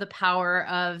all know the power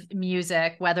of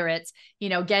music, whether it's,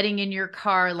 getting in your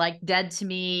car, like Dead to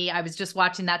Me. I was just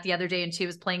watching that the other day and she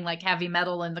was playing like heavy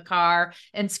metal in the car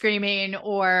and screaming,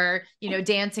 or,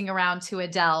 dancing around to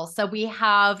Adele. So we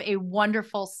have a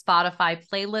wonderful Spotify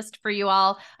playlist for you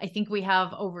all. I think we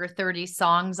have over 30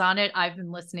 songs on it. I've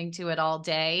been listening to it all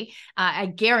day. I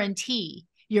guarantee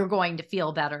you're going to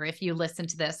feel better if you listen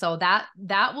to this. So that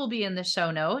will be in the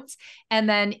show notes. And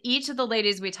then each of the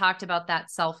ladies, we talked about that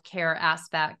self-care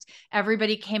aspect.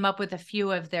 Everybody came up with a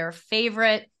few of their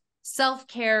favorite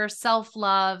self-care,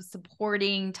 self-love,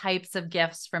 supporting types of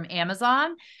gifts from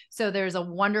Amazon. So there's a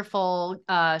wonderful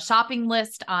shopping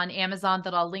list on Amazon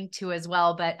that I'll link to as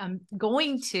well. But I'm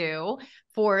going to,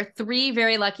 for 3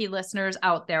 very lucky listeners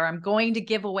out there, I'm going to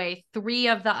give away 3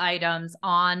 of the items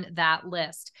on that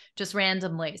list, just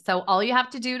randomly. So all you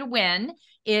have to do to win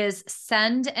is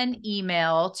send an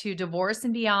email to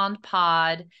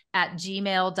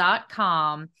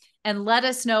divorceandbeyondpod@gmail.com and let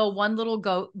us know one little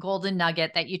golden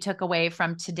nugget that you took away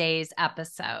from today's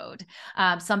episode.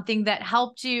 Something that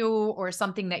helped you, or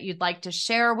something that you'd like to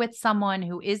share with someone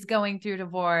who is going through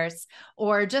divorce,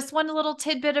 or just one little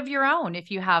tidbit of your own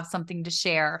if you have something to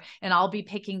share. And I'll be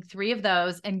picking 3 of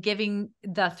those and giving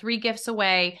the 3 gifts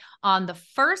away on the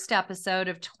first episode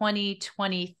of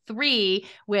 2023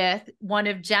 with one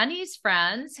of Jenny's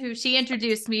friends who she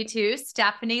introduced me to,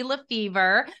 Stephanie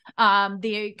Lefevre,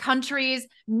 the country's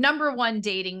 #1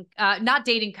 dating, not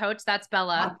dating coach, that's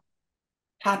Bella.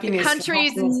 Happiness, the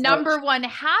country's happiness #1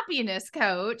 happiness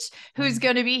coach, who's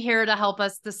going to be here to help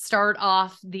us to start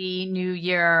off the new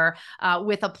year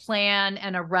with a plan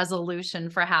and a resolution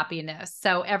for happiness.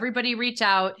 So everybody reach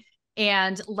out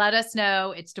and let us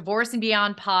know. It's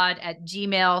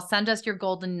divorceandbeyondpod@gmail. Send us your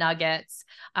golden nuggets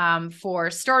for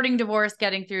starting divorce,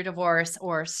 getting through divorce,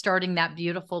 or starting that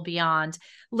beautiful beyond.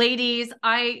 Ladies,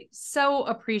 I so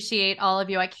appreciate all of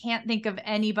you. I can't think of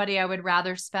anybody I would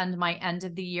rather spend my end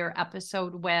of the year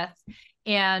episode with.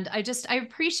 And I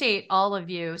appreciate all of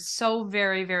you so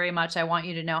very, very much. I want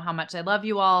you to know how much I love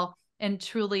you all, and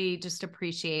truly just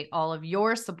appreciate all of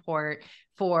your support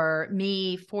for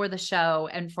me, for the show,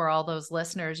 and for all those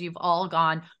listeners. You've all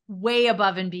gone way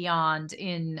above and beyond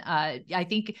in, I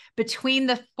think between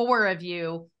the 4 of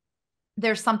you,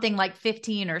 there's something like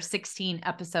 15 or 16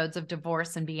 episodes of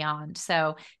Divorce and Beyond.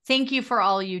 So thank you for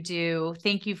all you do.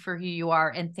 Thank you for who you are.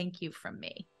 And thank you from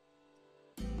me.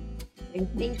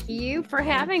 Thank you for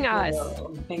having us.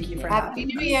 Thank you for Happy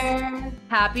New Year.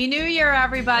 Happy New Year,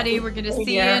 everybody. We're going to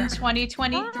see you in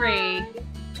 2023.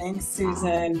 Thanks,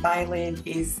 Susan. Bye,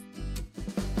 ladies.